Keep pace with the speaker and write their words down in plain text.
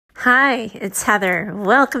Hi, it's Heather.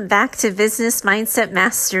 Welcome back to Business Mindset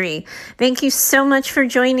Mastery. Thank you so much for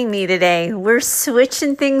joining me today. We're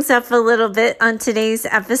switching things up a little bit on today's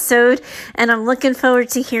episode, and I'm looking forward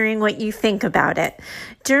to hearing what you think about it.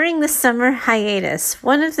 During the summer hiatus,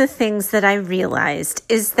 one of the things that I realized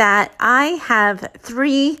is that I have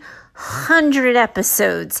 300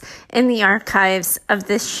 episodes in the archives of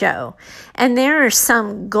this show. And there are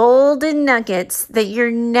some golden nuggets that you're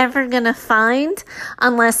never going to find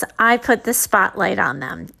unless I put the spotlight on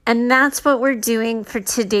them. And that's what we're doing for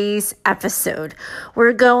today's episode.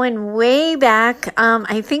 We're going way back,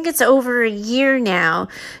 I think it's over a year now,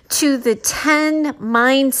 to the 10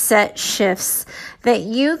 mindset shifts that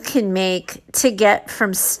you can make to get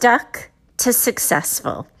from stuck to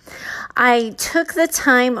successful. I took the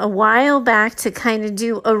time a while back to kind of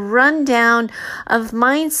do a rundown of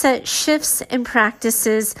mindset shifts and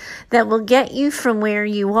practices that will get you from where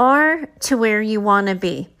you are to where you want to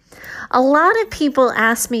be. A lot of people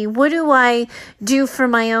ask me, what do I do for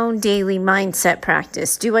my own daily mindset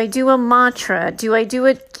practice? Do I do a mantra? Do I do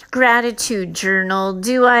a gratitude journal?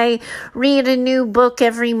 Do I read a new book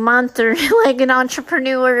every month, or like an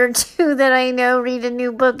entrepreneur or two that I know read a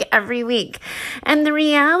new book every week? And the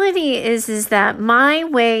reality is that my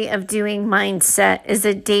way of doing mindset is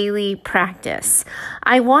a daily practice.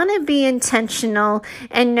 I want to be intentional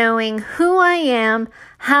and knowing who I am,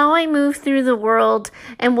 how I move through the world,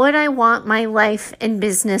 and what I want my life and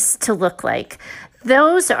business to look like.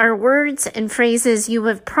 Those are words and phrases you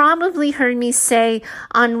have probably heard me say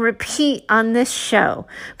on repeat on this show,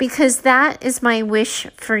 because that is my wish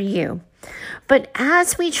for you. But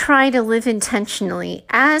as we try to live intentionally,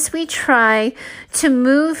 as we try to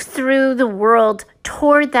move through the world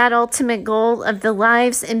toward that ultimate goal of the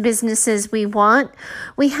lives and businesses we want,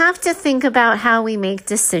 we have to think about how we make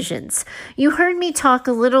decisions. You heard me talk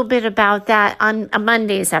a little bit about that on a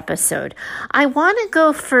Monday's episode. I want to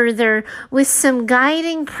go further with some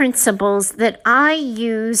guiding principles that I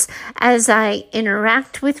use as I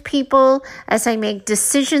interact with people, as I make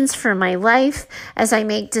decisions for my life, as I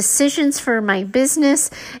make decisions for my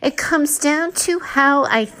business. It comes down to how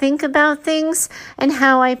I think about things and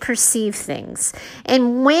how I perceive things.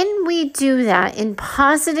 And when we do that in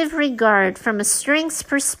positive regard from a strengths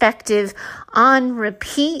perspective on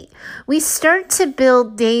repeat, we start to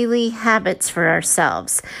build daily habits for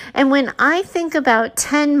ourselves. And when I think about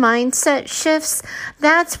 10 mindset shifts,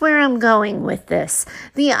 that's where I'm going with this.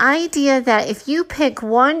 The idea that if you pick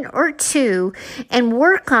one or two and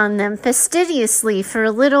work on them fastidiously for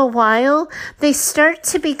a little while, they start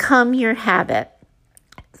to become your habit.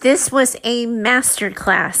 This was a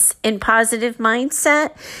masterclass in positive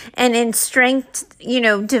mindset and in strength,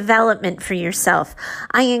 development for yourself.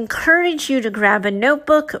 I encourage you to grab a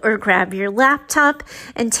notebook or grab your laptop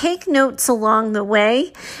and take notes along the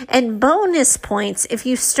way. And bonus points if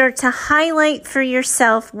you start to highlight for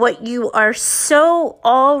yourself what you are so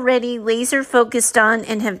already laser focused on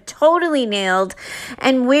and have totally nailed,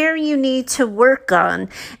 and where you need to work on.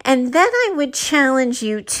 And then I would challenge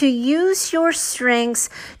you to use your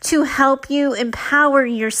strengths to help you empower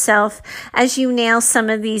yourself as you nail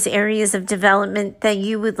some of these areas of development that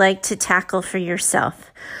you would like to tackle for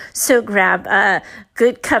yourself. So grab a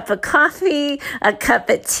good cup of coffee, a cup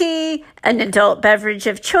of tea, an adult beverage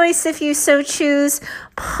of choice if you so choose.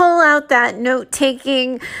 Pull out that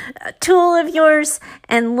note-taking tool of yours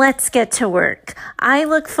and let's get to work. I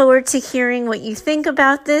look forward to hearing what you think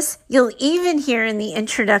about this. You'll even hear in the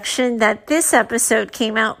introduction that this episode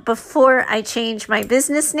came out before I changed my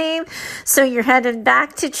business name. So you're headed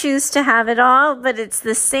back to Choose to Have It All, but it's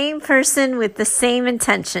the same person with the same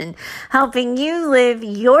intention, helping you live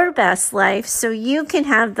your best life so you can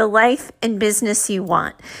have the life and business you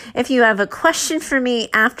want. If you have a question for me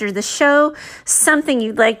after the show, something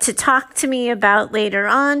you'd like to talk to me about later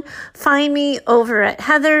on, find me over at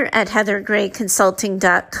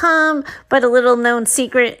heather@heathergrayconsulting.com. But a little known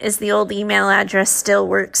secret is the old email address still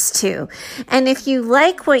works too. And if you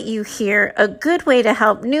like what you hear, a good way to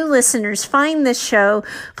help new listeners find this show,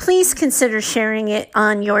 please consider sharing it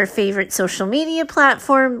on your favorite social media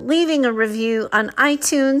platform, leaving a review on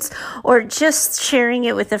iTunes, or just sharing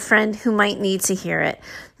it with a friend who might need to hear it.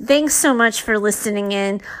 Thanks so much for listening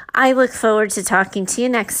in. I look forward to talking to you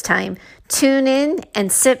next time. Tune in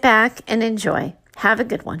and sit back and enjoy. Have a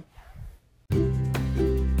good one.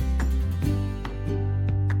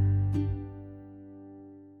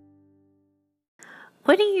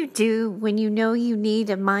 What do you do when you know you need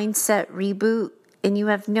a mindset reboot and you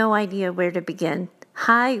have no idea where to begin?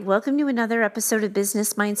 Hi, welcome to another episode of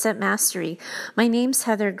Business Mindset Mastery. My name's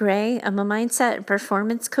Heather Gray. I'm a mindset and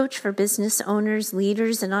performance coach for business owners,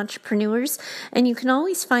 leaders, and entrepreneurs, and you can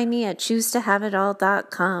always find me at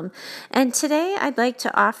choosetohaveitall.com. And today I'd like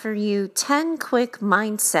to offer you 10 quick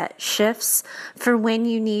mindset shifts for when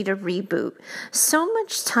you need a reboot. So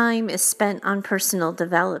much time is spent on personal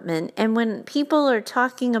development, and when people are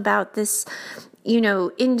talking about this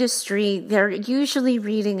industry, they're usually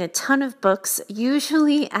reading a ton of books,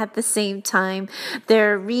 usually at the same time.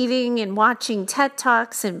 They're reading and watching TED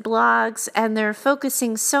Talks and blogs, and they're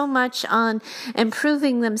focusing so much on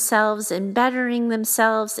improving themselves and bettering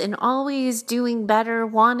themselves and always doing better,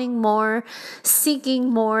 wanting more, seeking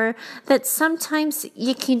more, that sometimes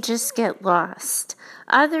you can just get lost.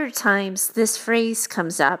 Other times this phrase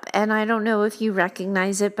comes up, and I don't know if you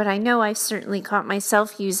recognize it, but I know I certainly caught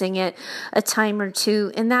myself using it a time or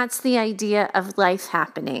two, and that's the idea of life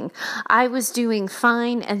happening. I was doing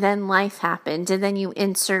fine, and then life happened, and then you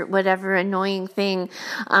insert whatever annoying thing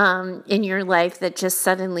in your life that just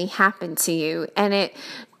suddenly happened to you, and it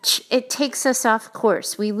takes us off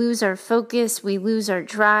course. We lose our focus, we lose our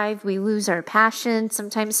drive, we lose our passion.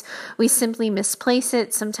 Sometimes we simply misplace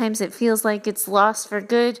it. Sometimes it feels like it's lost for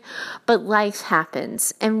good, but life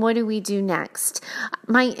happens. And what do we do next?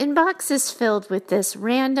 My inbox is filled with this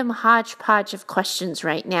random hodgepodge of questions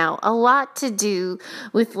right now. A lot to do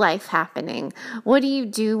with life happening. What do you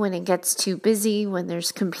do when it gets too busy, when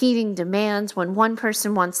there's competing demands, when one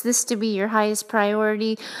person wants this to be your highest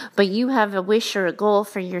priority, but you have a wish or a goal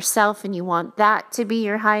for yourself and you want that to be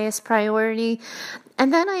your highest priority?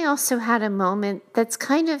 And then I also had a moment that's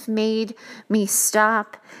kind of made me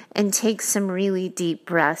stop and take some really deep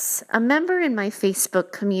breaths. A member in my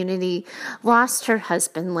Facebook community lost her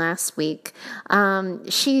husband last week.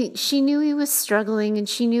 She knew he was struggling and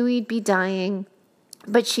she knew he'd be dying,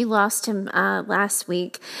 but she lost him last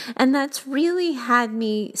week. And that's really had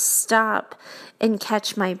me stop and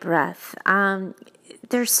catch my breath.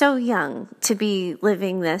 They're so young to be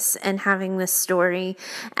living this and having this story.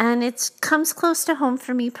 And it comes close to home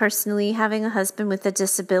for me personally, having a husband with a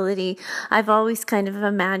disability. I've always kind of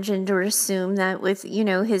imagined or assumed that with,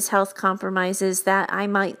 his health compromises that I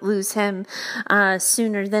might lose him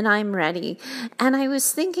sooner than I'm ready. And I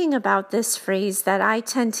was thinking about this phrase that I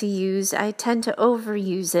tend to use. I tend to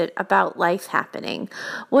overuse it about life happening.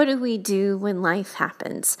 What do we do when life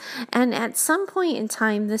happens? And at some point in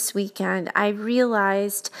time this weekend, I realized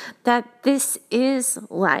that this is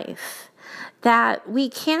life. That we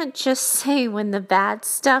can't just say when the bad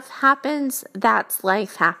stuff happens, that's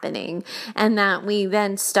life happening, and that we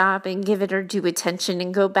then stop and give it our due attention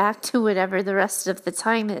and go back to whatever the rest of the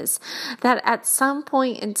time is. That at some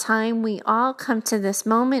point in time, we all come to this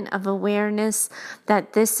moment of awareness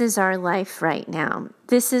that this is our life right now.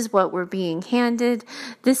 This is what we're being handed.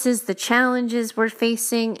 This is the challenges we're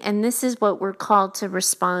facing, and this is what we're called to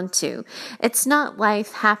respond to. It's not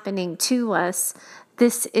life happening to us.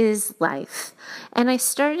 This is life. And I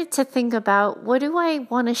started to think about, what do I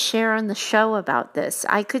want to share on the show about this?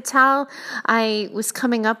 I could tell I was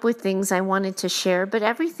coming up with things I wanted to share, but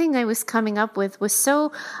everything I was coming up with was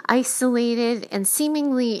so isolated and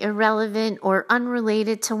seemingly irrelevant or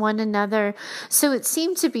unrelated to one another. So it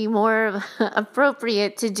seemed to be more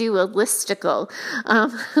appropriate to do a listicle.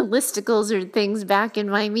 Listicles are things back in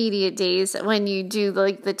my media days when you do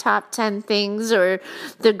like the top 10 things or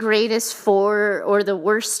the greatest 4 or the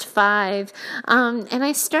worst 5. And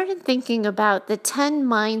I started thinking about the 10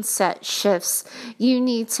 mindset shifts you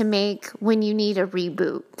need to make when you need a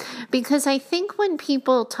reboot. Because I think when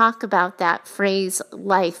people talk about that phrase,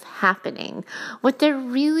 life happening, what they're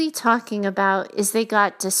really talking about is they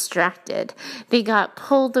got distracted. They got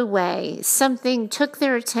pulled away. Something took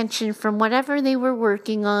their attention from whatever they were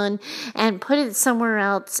working on and put it somewhere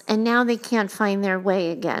else, and now they can't find their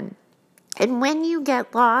way again. And when you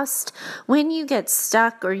get lost, when you get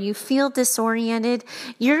stuck or you feel disoriented,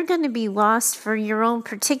 you're going to be lost for your own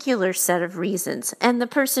particular set of reasons. And the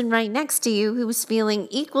person right next to you who's feeling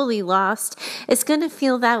equally lost is going to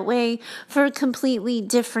feel that way for a completely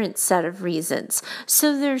different set of reasons.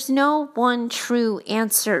 So there's no one true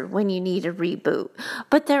answer when you need a reboot.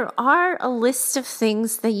 But there are a list of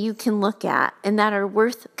things that you can look at and that are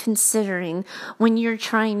worth considering when you're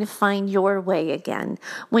trying to find your way again,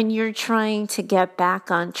 when you're trying to get back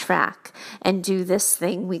on track and do this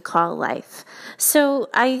thing we call life. So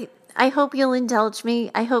I hope you'll indulge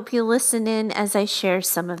me. I hope you'll listen in as I share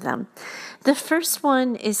some of them. The first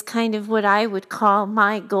one is kind of what I would call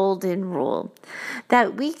my golden rule,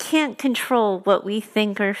 that we can't control what we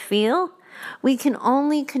think or feel. We can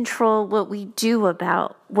only control what we do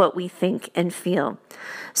about what we think and feel.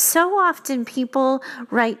 So often people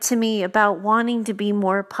write to me about wanting to be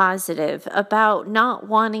more positive, about not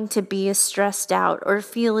wanting to be as stressed out or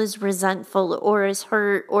feel as resentful or as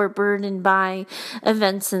hurt or burdened by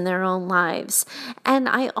events in their own lives. And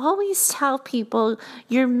I always tell people,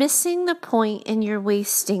 you're missing the point and you're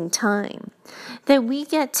wasting time. That we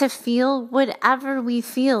get to feel whatever we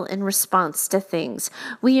feel in response to things.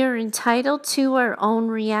 We are entitled to our own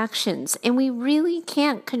reactions, and we really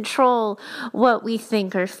can't control what we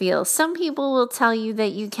think or feel. Some people will tell you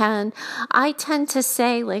that you can. I tend to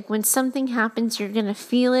say, like, when something happens, you're going to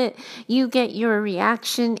feel it. You get your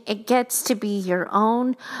reaction. It gets to be your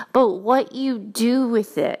own. But what you do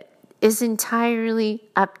with it is entirely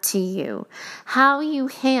up to you. How you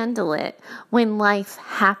handle it when life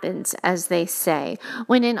happens, as they say,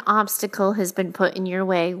 when an obstacle has been put in your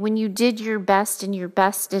way, when you did your best and your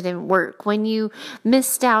best didn't work, when you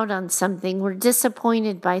missed out on something, were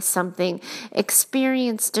disappointed by something,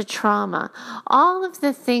 experienced a trauma, all of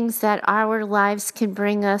the things that our lives can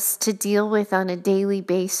bring us to deal with on a daily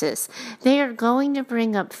basis, they are going to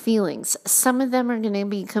bring up feelings. Some of them are going to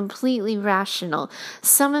be completely rational.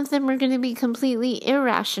 Some of them are going to be completely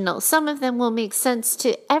irrational. Some of them will make sense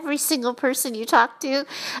to every single person you talk to,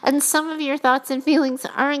 and some of your thoughts and feelings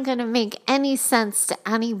aren't going to make any sense to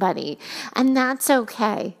anybody, and that's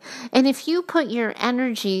okay. And if you put your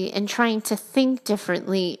energy in trying to think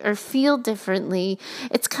differently or feel differently,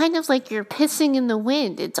 it's kind of like you're pissing in the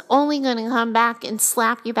wind. It's only going to come back and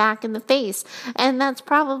slap you back in the face, and that's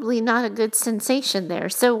probably not a good sensation there.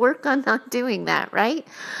 So work on not doing that, right?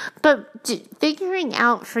 But figuring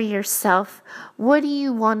out for yourself, what do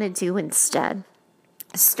you want to do instead?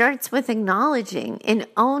 Starts with acknowledging and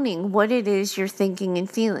owning what it is you're thinking and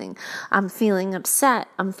feeling. I'm feeling upset.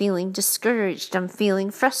 I'm feeling discouraged. I'm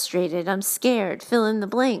feeling frustrated. I'm scared. Fill in the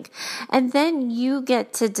blank. And then you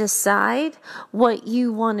get to decide what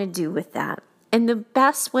you want to do with that. And the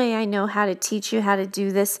best way I know how to teach you how to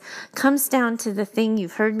do this comes down to the thing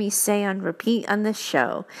you've heard me say on repeat on this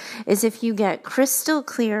show, is if you get crystal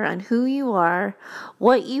clear on who you are,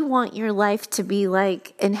 what you want your life to be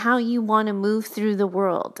like, and how you want to move through the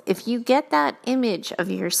world. If you get that image of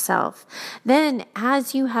yourself, then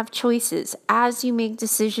as you have choices, as you make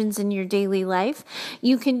decisions in your daily life,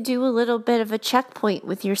 you can do a little bit of a checkpoint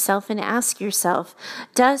with yourself and ask yourself,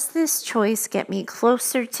 does this choice get me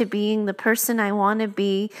closer to being the person I want to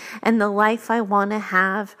be and the life I want to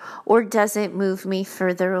have, or does it move me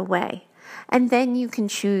further away? And then you can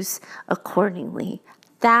choose accordingly.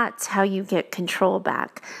 That's how you get control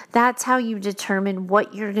back. That's how you determine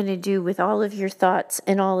what you're going to do with all of your thoughts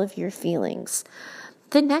and all of your feelings.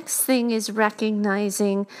 The next thing is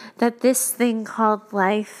recognizing that this thing called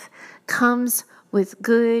life comes with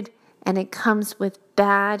good and it comes with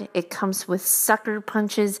bad, it comes with sucker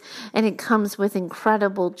punches, and it comes with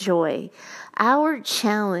incredible joy. Our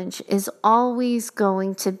challenge is always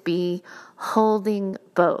going to be holding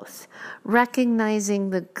both, recognizing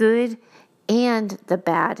the good and the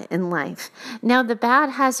bad in life. Now, the bad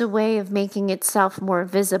has a way of making itself more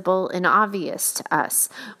visible and obvious to us.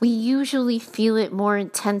 We usually feel it more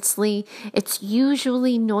intensely. It's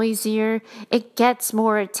usually noisier. It gets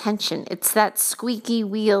more attention. It's that squeaky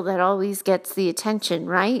wheel that always gets the attention,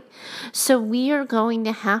 right? So we are going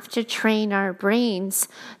to have to train our brains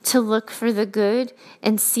to look for the good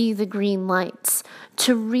and see the green lights,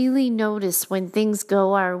 to really notice when things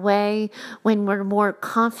go our way, when we're more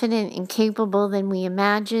confident and capable than we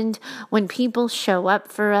imagined, when people show up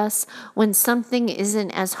for us, when something isn't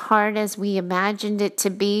as hard as we imagined it to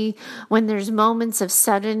be, when there's moments of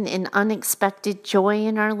sudden and unexpected joy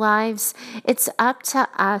in our lives. It's up to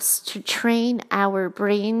us to train our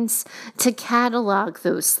brains to catalog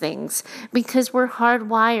those things, because we're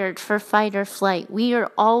hardwired for fight or flight. We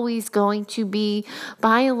are always going to be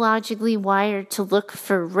biologically wired to look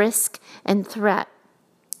for risk and threat.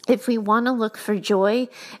 If we want to look for joy,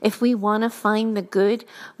 if we want to find the good,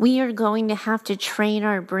 we are going to have to train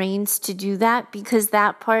our brains to do that, because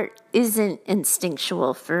that part isn't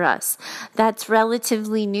instinctual for us. That's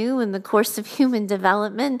relatively new in the course of human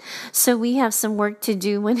development. So we have some work to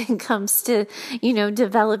do when it comes to,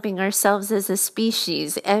 developing ourselves as a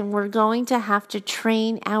species. And we're going to have to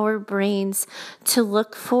train our brains to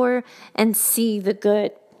look for and see the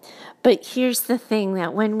good. But here's the thing,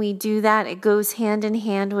 that when we do that, it goes hand in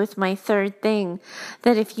hand with my third thing,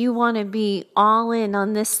 that if you want to be all in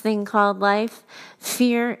on this thing called life,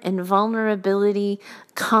 fear and vulnerability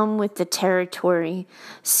come with the territory.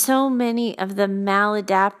 So many of the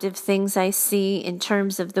maladaptive things I see in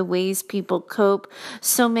terms of the ways people cope,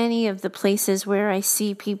 so many of the places where I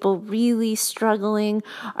see people really struggling,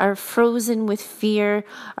 are frozen with fear,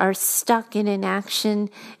 are stuck in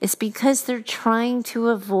inaction, is because they're trying to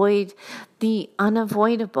avoid the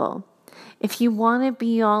unavoidable. If you want to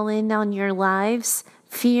be all in on your lives,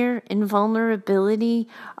 fear and vulnerability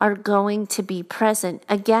are going to be present.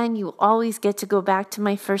 Again, you always get to go back to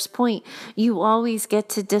my first point. You always get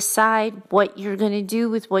to decide what you're going to do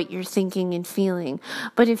with what you're thinking and feeling.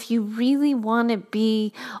 But if you really want to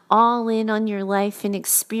be all in on your life and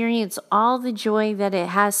experience all the joy that it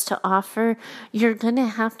has to offer, you're going to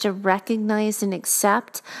have to recognize and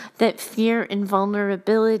accept that fear and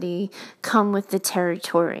vulnerability come with the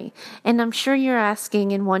territory. And I'm sure you're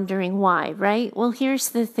asking and wondering why, right? Well, here's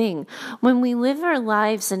the thing. When we live our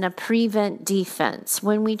lives in a prevent defense,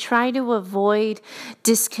 when we try to avoid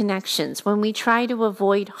disconnections, when we try to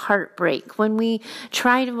avoid heartbreak, when we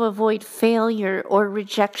try to avoid failure or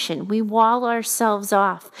rejection, we wall ourselves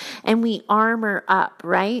off and we armor up,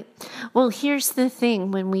 right? Well, here's the thing.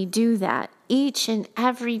 When we do that, each and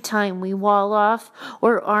every time we wall off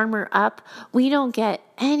or armor up, we don't get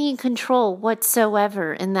any control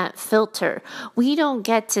whatsoever in that filter. We don't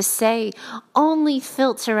get to say, only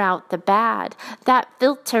filter out the bad. That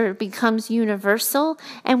filter becomes universal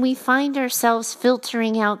and we find ourselves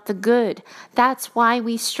filtering out the good. That's why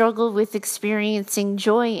we struggle with experiencing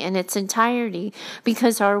joy in its entirety,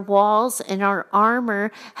 because our walls and our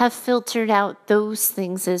armor have filtered out those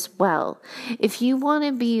things as well. If you want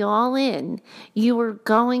to be all in, you are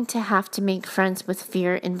going to have to make friends with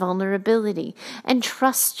fear and vulnerability and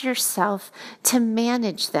trust yourself to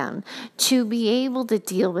manage them, to be able to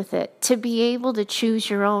deal with it, to be able to choose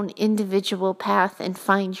your own individual path and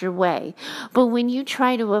find your way. But when you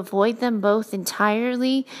try to avoid them both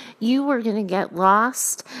entirely, you are going to get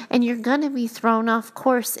lost and you're going to be thrown off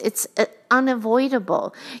course. It's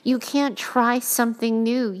unavoidable. You can't try something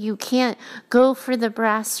new. You can't go for the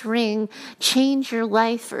brass ring, change your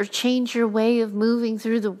life or change your way of moving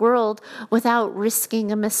through the world without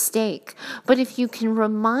risking a mistake. But if you can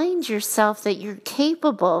remind yourself that you're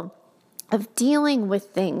capable of dealing with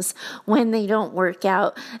things when they don't work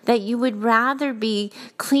out, that you would rather be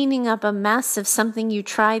cleaning up a mess of something you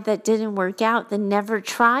tried that didn't work out than never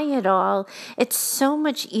try at all, it's so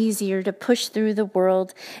much easier to push through the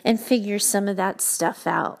world and figure some of that stuff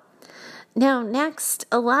out. Now, next,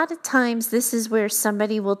 a lot of times this is where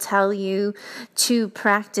somebody will tell you to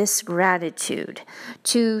practice gratitude,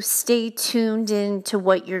 to stay tuned in to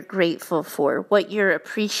what you're grateful for, what you're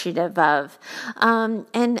appreciative of.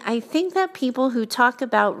 And I think that people who talk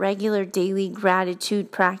about regular daily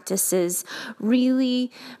gratitude practices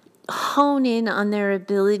really hone in on their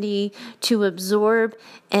ability to absorb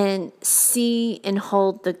and see and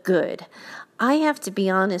hold the good. I have to be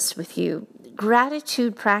honest with you.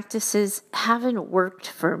 Gratitude practices haven't worked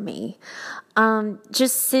for me.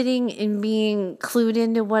 Just sitting and being clued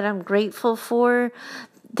into what I'm grateful for,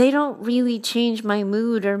 they don't really change my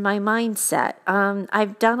mood or my mindset.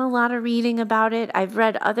 I've done a lot of reading about it. I've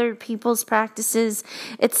read other people's practices.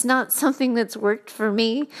 It's not something that's worked for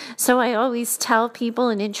me. So I always tell people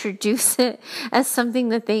and introduce it as something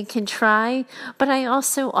that they can try. But I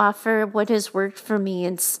also offer what has worked for me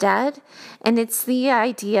instead. And it's the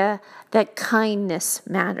idea that kindness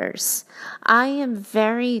matters. I am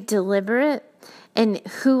very deliberate in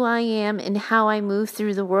who I am and how I move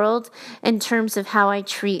through the world in terms of how I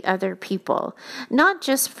treat other people. Not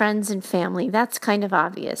just friends and family, that's kind of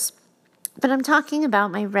obvious. But I'm talking about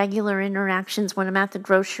my regular interactions when I'm at the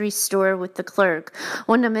grocery store with the clerk,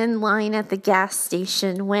 when I'm in line at the gas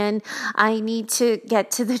station, when I need to get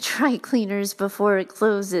to the dry cleaners before it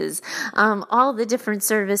closes, all the different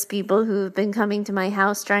service people who have been coming to my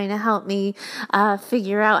house trying to help me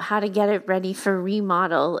figure out how to get it ready for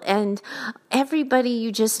remodel, and everybody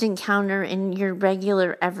you just encounter in your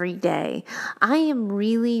regular everyday. I am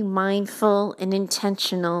really mindful and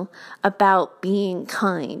intentional about being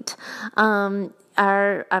kind.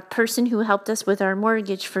 A person who helped us with our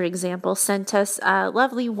mortgage, for example, sent us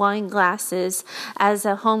lovely wine glasses as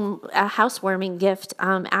a housewarming gift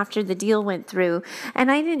after the deal went through.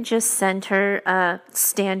 And I didn't just send her a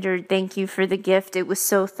standard thank you for the gift. It was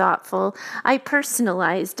so thoughtful. I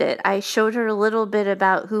personalized it. I showed her a little bit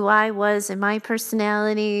about who I was and my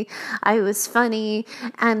personality. I was funny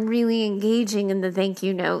and really engaging in the thank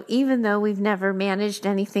you note, even though we've never managed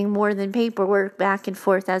anything more than paperwork back and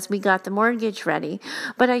forth as we got the mortgage ready. everybody,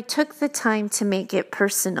 but I took the time to make it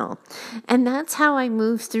personal. And that's how I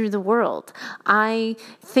move through the world. I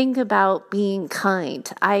think about being kind.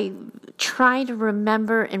 I try to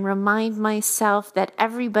remember and remind myself that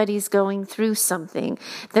everybody's going through something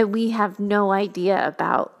that we have no idea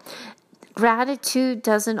about. Gratitude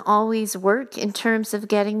doesn't always work in terms of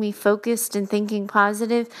getting me focused and thinking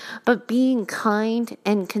positive, but being kind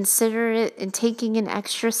and considerate and taking an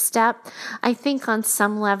extra step, I think on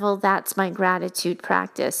some level that's my gratitude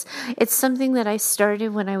practice. It's something that I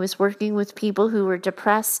started when I was working with people who were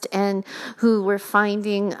depressed and who were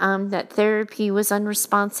finding that therapy was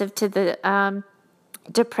unresponsive to the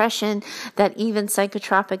depression, that even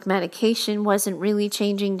psychotropic medication wasn't really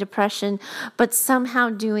changing depression, but somehow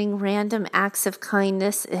doing random acts of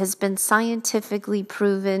kindness has been scientifically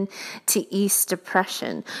proven to ease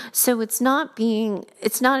depression. So it's not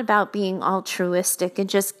about being altruistic and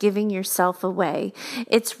just giving yourself away.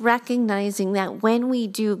 It's recognizing that when we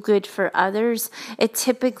do good for others, it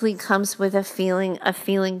typically comes with a feeling of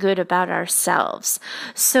feeling good about ourselves.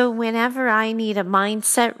 So whenever I need a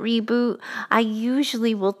mindset reboot, I usually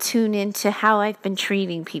will tune into how I've been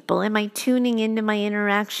treating people. Am I tuning into my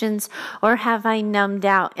interactions, or have I numbed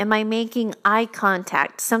out? Am I making eye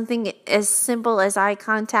contact? Something as simple as eye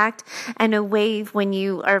contact and a wave when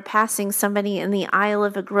you are passing somebody in the aisle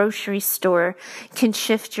of a grocery store can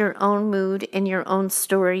shift your own mood and your own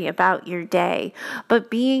story about your day. But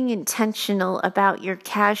being intentional about your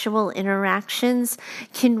casual interactions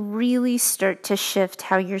can really start to shift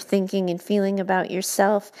how you're thinking and feeling about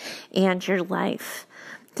yourself and your life.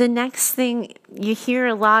 The next thing, you hear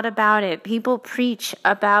a lot about it. People preach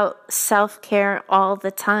about self-care all the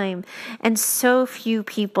time, and so few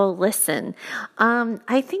people listen.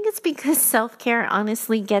 I think it's because self-care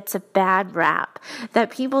honestly gets a bad rap, that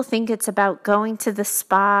people think it's about going to the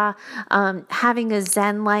spa, having a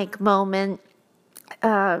Zen-like moment,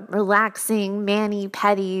 relaxing,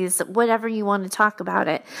 mani-pedis, whatever you want to talk about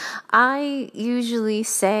it. I usually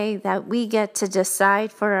say that we get to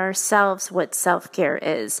decide for ourselves what self-care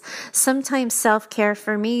is. Sometimes self-care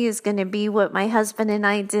for me is going to be what my husband and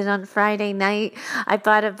I did on Friday night. I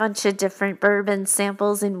bought a bunch of different bourbon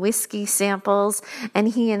samples and whiskey samples, and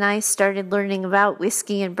he and I started learning about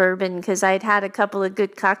whiskey and bourbon because I'd had a couple of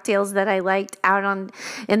good cocktails that I liked out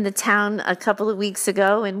in the town a couple of weeks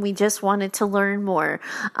ago, and we just wanted to learn more.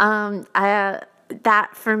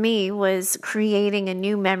 That for me was creating a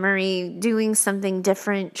new memory, doing something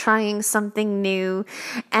different, trying something new,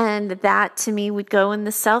 and that to me would go in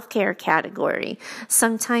the self-care category.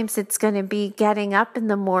 Sometimes it's going to be getting up in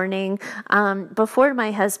the morning before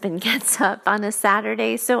my husband gets up on a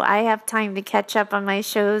Saturday, so I have time to catch up on my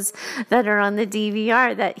shows that are on the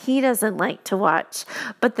DVR that he doesn't like to watch.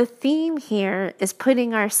 But the theme here is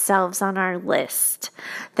putting ourselves on our list.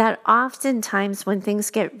 That oftentimes when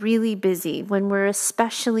things get really busy, when we're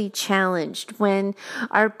especially challenged, when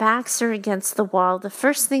our backs are against the wall, the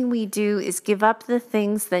first thing we do is give up the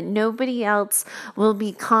things that nobody else will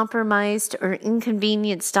be compromised or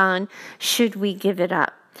inconvenienced on should we give it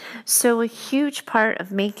up. So a huge part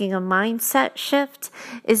of making a mindset shift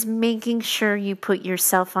is making sure you put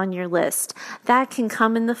yourself on your list. That can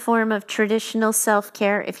come in the form of traditional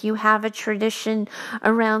self-care if you have a tradition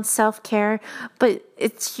around self-care, but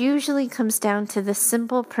it usually comes down to the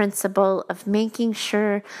simple principle of making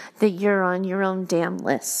sure that you're on your own damn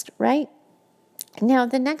list, right? Now,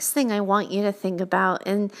 the next thing I want you to think about,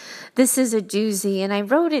 and this is a doozy, and I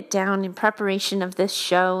wrote it down in preparation of this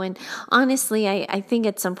show, and honestly, I think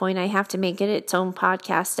at some point I have to make it its own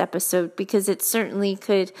podcast episode because it certainly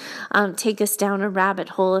could take us down a rabbit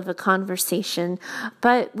hole of a conversation.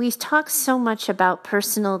 But we talk so much about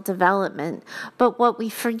personal development, but what we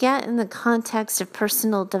forget in the context of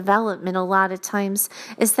personal development a lot of times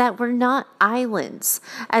is that we're not islands.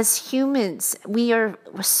 As humans, we are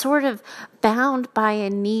sort of bound by a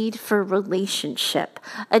need for relationship,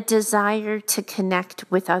 a desire to connect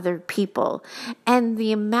with other people. And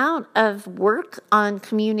the amount of work on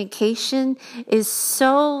communication is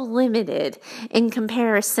so limited in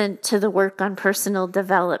comparison to the work on personal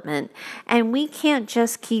development. And we can't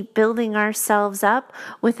just keep building ourselves up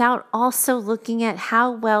without also looking at how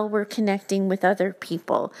well we're connecting with other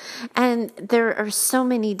people. And there are so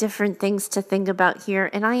many different things to think about here,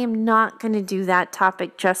 and I am not going to do that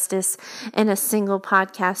topic justice in a single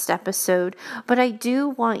podcast episode, but I do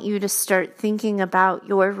want you to start thinking about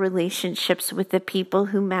your relationships with the people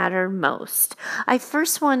who matter most. I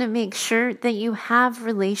first want to make sure that you have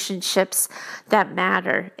relationships that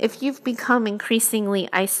matter. If you've become increasingly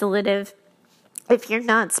isolative, If you're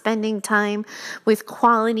not spending time with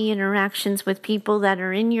quality interactions with people that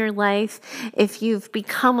are in your life, if you've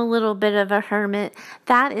become a little bit of a hermit,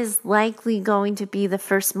 that is likely going to be the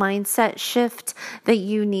first mindset shift that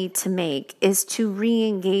you need to make, is to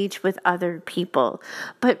re-engage with other people.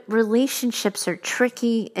 But relationships are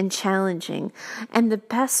tricky and challenging, and the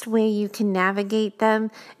best way you can navigate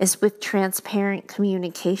them is with transparent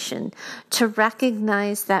communication, to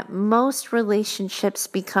recognize that most relationships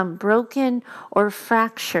become broken or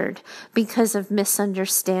fractured because of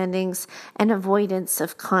misunderstandings and avoidance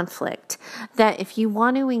of conflict. That if you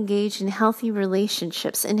want to engage in healthy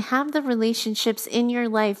relationships and have the relationships in your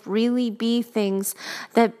life really be things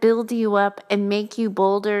that build you up and make you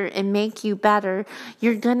bolder and make you better,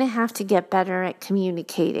 you're going to have to get better at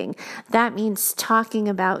communicating. That means talking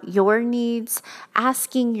about your needs,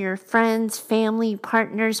 asking your friends, family,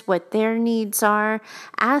 partners what their needs are,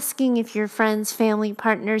 asking if your friends, family,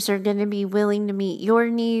 partners are going to be willing to meet your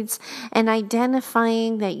needs, and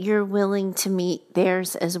identifying that you're willing to meet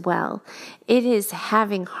theirs as well. It is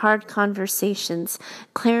having hard conversations,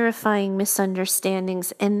 clarifying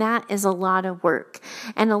misunderstandings, and that is a lot of work.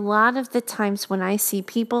 And a lot of the times when I see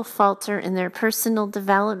people falter in their personal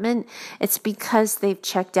development, it's because they've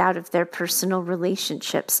checked out of their personal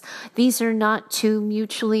relationships. These are not two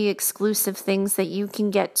mutually exclusive things that you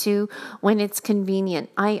can get to when it's convenient.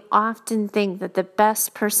 I often think that the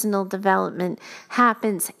best personal development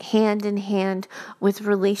happens hand in hand with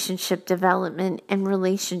relationship development and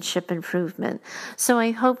relationship improvement. So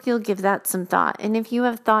I hope you'll give that some thought. And if you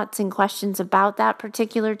have thoughts and questions about that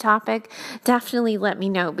particular topic, definitely let me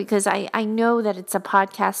know, because I know that it's a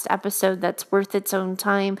podcast episode that's worth its own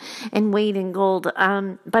time and weight in gold.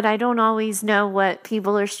 But I don't always know what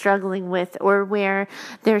people are struggling with or where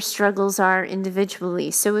their struggles are individually.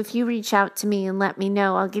 So if you reach out to me and let me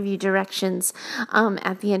know, I'll give you directions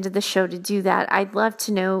at the end of the show to do that. I'd love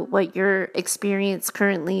to know what your experience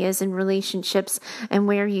currently is in relationships and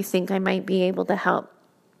where you think I might be able to help.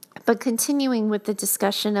 But continuing with the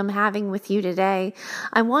discussion I'm having with you today,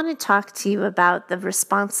 I want to talk to you about the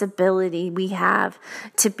responsibility we have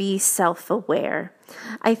to be self-aware.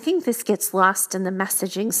 I think this gets lost in the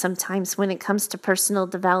messaging sometimes when it comes to personal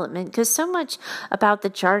development, because so much about the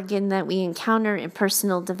jargon that we encounter in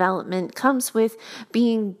personal development comes with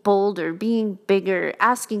being bolder, being bigger,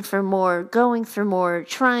 asking for more, going for more,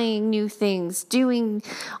 trying new things, doing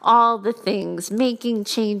all the things, making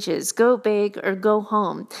changes, go big or go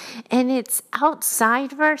home. And it's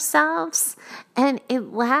outside of ourselves, and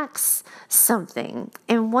it lacks something.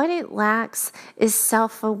 And what it lacks is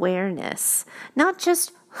self-awareness. Not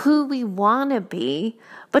just who we want to be,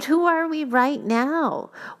 but who are we right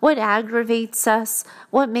now? What aggravates us?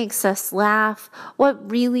 What makes us laugh?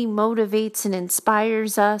 What really motivates and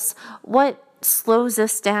inspires us? What slows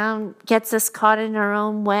us down, gets us caught in our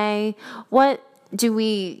own way? What do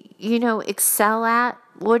we, excel at?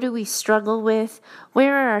 What do we struggle with?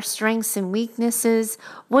 Where are our strengths and weaknesses?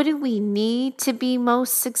 What do we need to be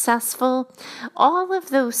most successful? All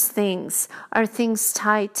of those things are things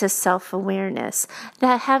tied to self-awareness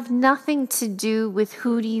that have nothing to do with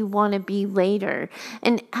who do you want to be later,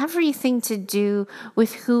 and everything to do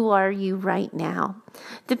with who are you right now.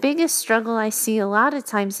 The biggest struggle I see a lot of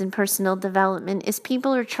times in personal development is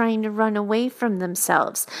people are trying to run away from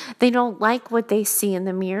themselves. They don't like what they see in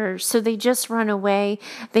the mirror, so they just run away.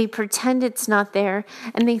 They pretend it's not there,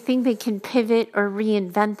 and they think they can pivot or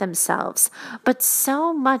reinvent themselves. But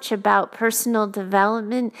so much about personal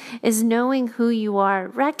development is knowing who you are,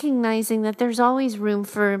 recognizing that there's always room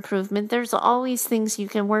for improvement. There's always things you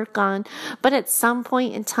can work on. But at some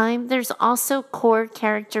point in time, there's also core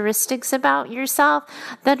characteristics about yourself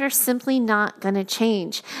that are simply not going to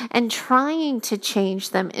change. And trying to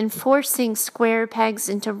change them and forcing square pegs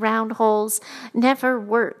into round holes never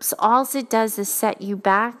works. All it does is set you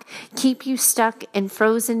back, keep you stuck and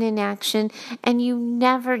frozen in action, and you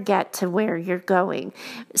never get to where you're going.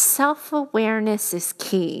 Self-awareness is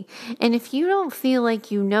key. And if you don't feel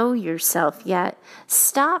like you know yourself yet,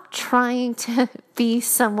 stop trying to be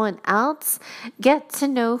someone else. Get to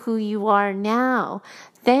know who you are now.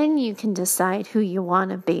 Then you can decide who you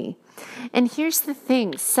want to be. And here's the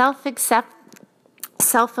thing,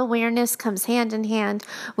 self-awareness comes hand in hand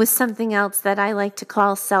with something else that I like to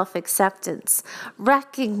call self-acceptance.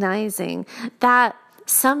 Recognizing that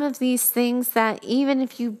some of these things that even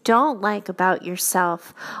if you don't like about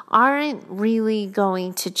yourself aren't really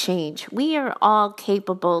going to change. We are all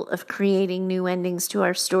capable of creating new endings to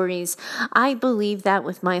our stories. I believe that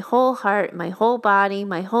with my whole heart, my whole body,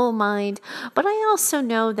 my whole mind. But I also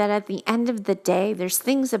know that at the end of the day, there's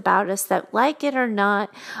things about us that, like it or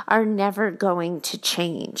not, are never going to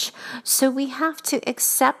change. So we have to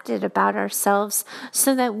accept it about ourselves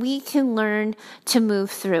so that we can learn to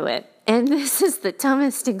move through it. And this is the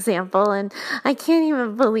dumbest example, and I can't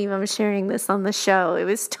even believe I'm sharing this on the show. It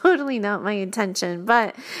was totally not my intention,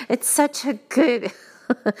 but it's such a good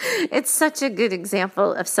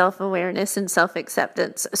example of self-awareness and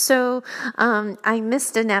self-acceptance. So I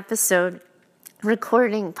missed an episode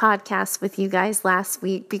recording podcasts with you guys last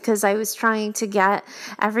week because I was trying to get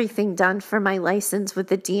everything done for my license with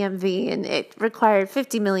the DMV, and it required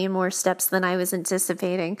 50 million more steps than I was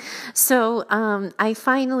anticipating. So I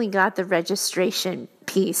finally got the registration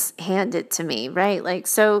piece handed to me, right?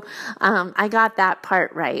 I got that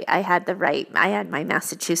part right. I had my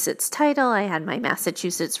Massachusetts title, I had my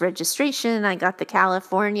Massachusetts registration, I got the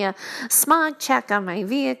California smog check on my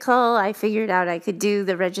vehicle, I figured out I could do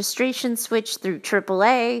the registration switch through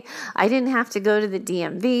AAA, I didn't have to go to the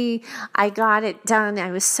DMV, I got it done.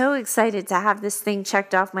 I was so excited to have this thing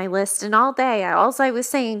checked off my list, and all day, all I was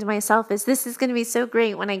saying to myself is, this is going to be so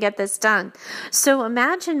great when I get this done. So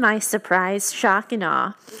imagine my surprise, shock, and awe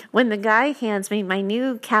when the guy hands me my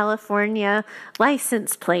new California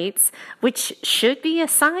license plates, which should be a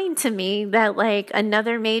sign to me that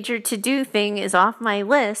another major to-do thing is off my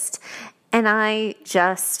list, and I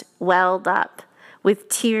just welled up with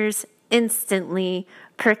tears instantly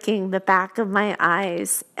pricking the back of my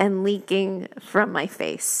eyes and leaking from my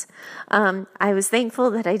face. I was thankful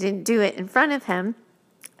that I didn't do it in front of him,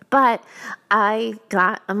 but I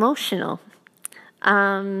got emotional.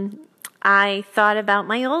 I thought about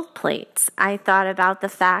my old plates. I thought about the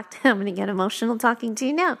fact, I'm going to get emotional talking to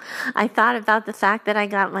you now. I thought about the fact that I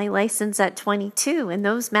got my license at 22, and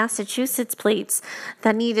those Massachusetts plates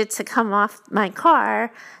that needed to come off my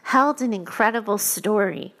car held an incredible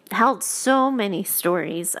story. Held so many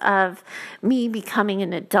stories of me becoming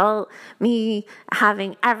an adult, me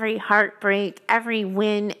having every heartbreak, every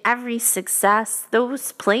win, every success.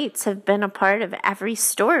 Those plates have been a part of every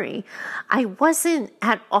story. I wasn't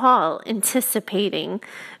at all anticipating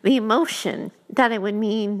the emotion that it would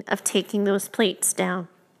mean of taking those plates down.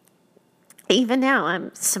 Even now,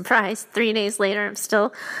 I'm surprised 3 days later, I'm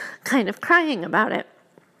still kind of crying about it.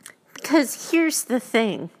 Because here's the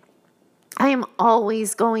thing. I am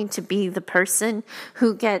always going to be the person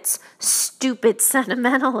who gets stupid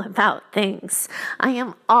sentimental about things. I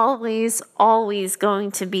am always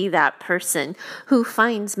going to be that person who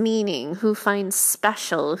finds meaning, who finds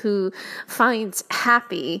special, who finds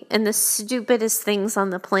happy in the stupidest things on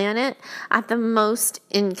the planet at the most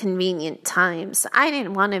inconvenient times. I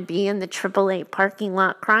didn't want to be in the AAA parking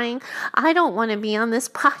lot crying. I don't want to be on this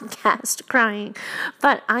podcast crying,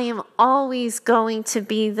 but I am always going to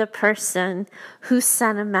be the person who's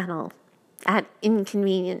sentimental at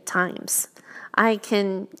inconvenient times. I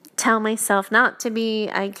can tell myself not to be.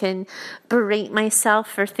 I can berate myself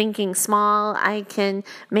for thinking small. I can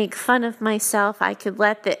make fun of myself. I could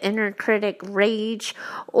let the inner critic rage.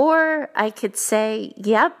 Or I could say,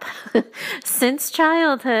 yep, since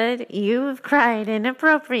childhood, you've cried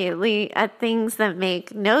inappropriately at things that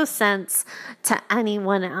make no sense to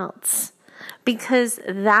anyone else. Because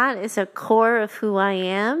that is a core of who I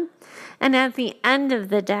am. And at the end of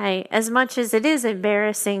the day, as much as it is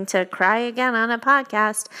embarrassing to cry again on a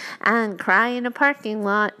podcast and cry in a parking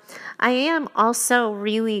lot, I am also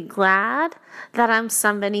really glad that I'm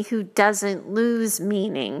somebody who doesn't lose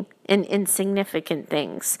meaning in insignificant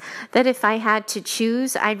things. That if I had to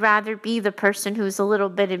choose, I'd rather be the person who's a little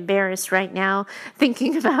bit embarrassed right now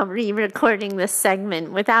thinking about re-recording this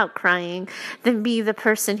segment without crying than be the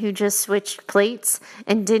person who just switched plates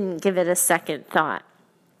and didn't give it a second thought.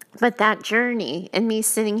 But that journey and me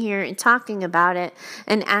sitting here and talking about it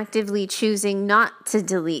and actively choosing not to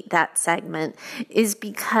delete that segment is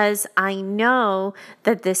because I know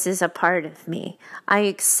that this is a part of me. I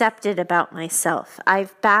accept it about myself.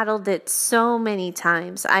 I've battled it so many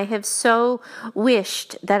times. I have so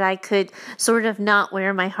wished that I could sort of not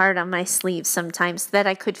wear my heart on my sleeve sometimes, that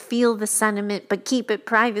I could feel the sentiment but keep it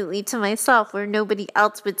privately to myself where nobody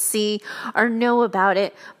else would see or know about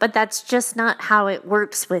it. But that's just not how it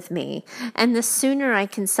works with with me. And the sooner I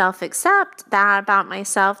can self-accept that about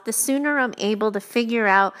myself, the sooner I'm able to figure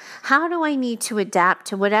out how do I need to adapt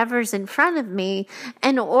to whatever's in front of me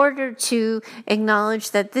in order to acknowledge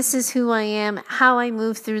that this is who I am, how I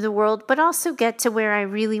move through the world, but also get to where I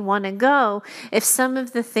really want to go if some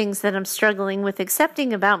of the things that I'm struggling with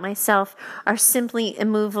accepting about myself are simply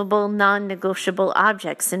immovable, non-negotiable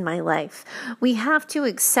objects in my life. We have to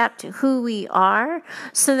accept who we are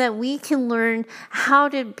so that we can learn how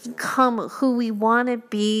to become who we want to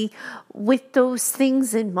be with those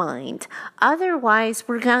things in mind. Otherwise,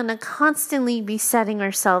 we're going to constantly be setting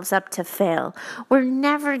ourselves up to fail. We're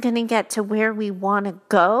never going to get to where we want to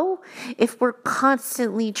go if we're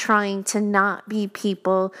constantly trying to not be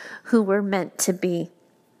people who we're meant to be.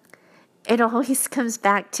 It always comes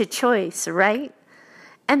back to choice, right?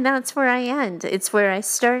 And that's where I end. It's where I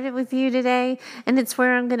started with you today, and it's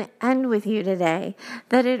where I'm going to end with you today,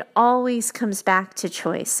 that it always comes back to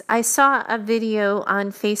choice. I saw a video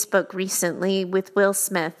on Facebook recently with Will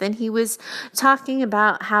Smith, and he was talking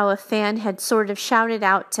about how a fan had sort of shouted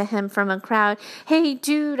out to him from a crowd, "Hey,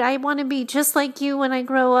 dude, I want to be just like you when I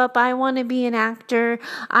grow up. I want to be an actor.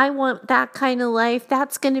 I want that kind of life.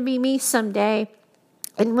 That's going to be me someday."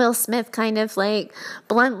 And Will Smith kind of like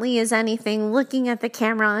bluntly as anything, looking at the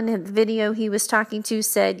camera on the video he was talking to,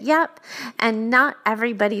 said, "Yep, and not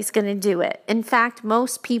everybody's going to do it. In fact,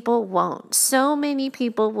 most people won't. So many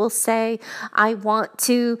people will say, I want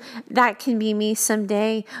to, that can be me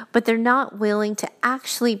someday, but they're not willing to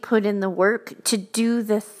actually put in the work to do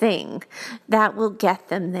the thing that will get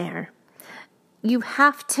them there." You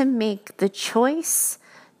have to make the choice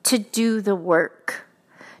to do the work,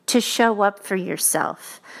 to show up for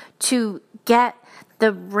yourself, to get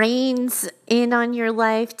the reins in on your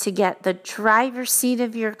life, to get the driver's seat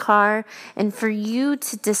of your car, and for you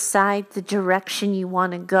to decide the direction you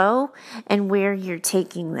want to go and where you're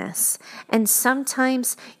taking this. And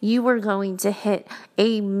sometimes you are going to hit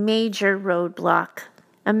a major roadblock.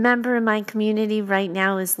 A member of my community right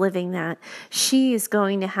now is living that. She is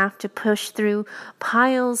going to have to push through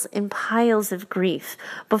piles and piles of grief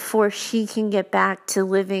before she can get back to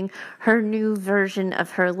living her new version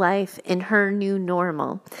of her life in her new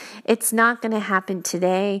normal. It's not going to happen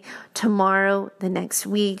today, tomorrow, the next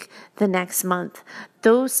week, the next month.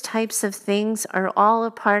 Those types of things are all a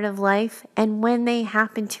part of life, and when they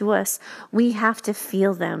happen to us, we have to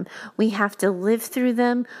feel them. We have to live through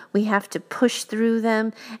them, we have to push through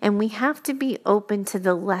them, and we have to be open to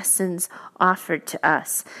the lessons offered to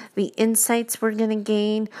us, the insights we're going to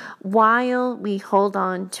gain while we hold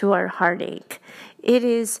on to our heartache. It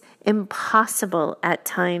is impossible at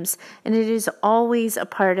times, and it is always a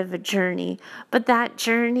part of a journey, but that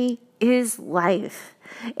journey is life.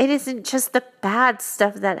 It isn't just the bad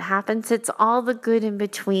stuff that happens, it's all the good in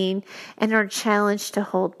between, and our challenge to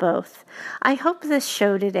hold both. I hope this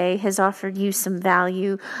show today has offered you some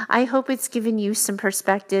value. I hope it's given you some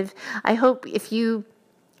perspective. I hope if you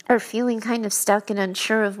are feeling kind of stuck and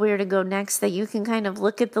unsure of where to go next, that you can kind of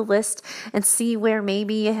look at the list and see where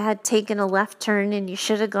maybe you had taken a left turn and you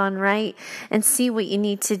should have gone right, and see what you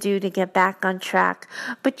need to do to get back on track.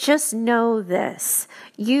 But just know this,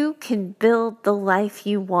 you can build the life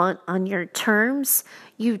you want on your terms.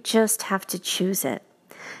 You just have to choose it.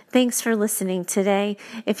 Thanks for listening today.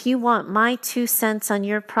 If you want my 2 cents on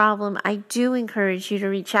your problem, I do encourage you to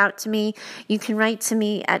reach out to me. You can write to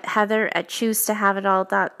me at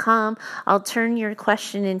heather@choosetohaveitall.com. I'll turn your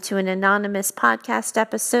question into an anonymous podcast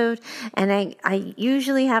episode, and I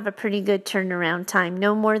usually have a pretty good turnaround time,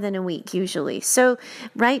 no more than a week usually. So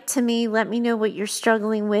write to me, let me know what you're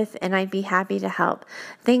struggling with, and I'd be happy to help.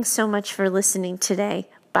 Thanks so much for listening today.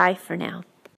 Bye for now.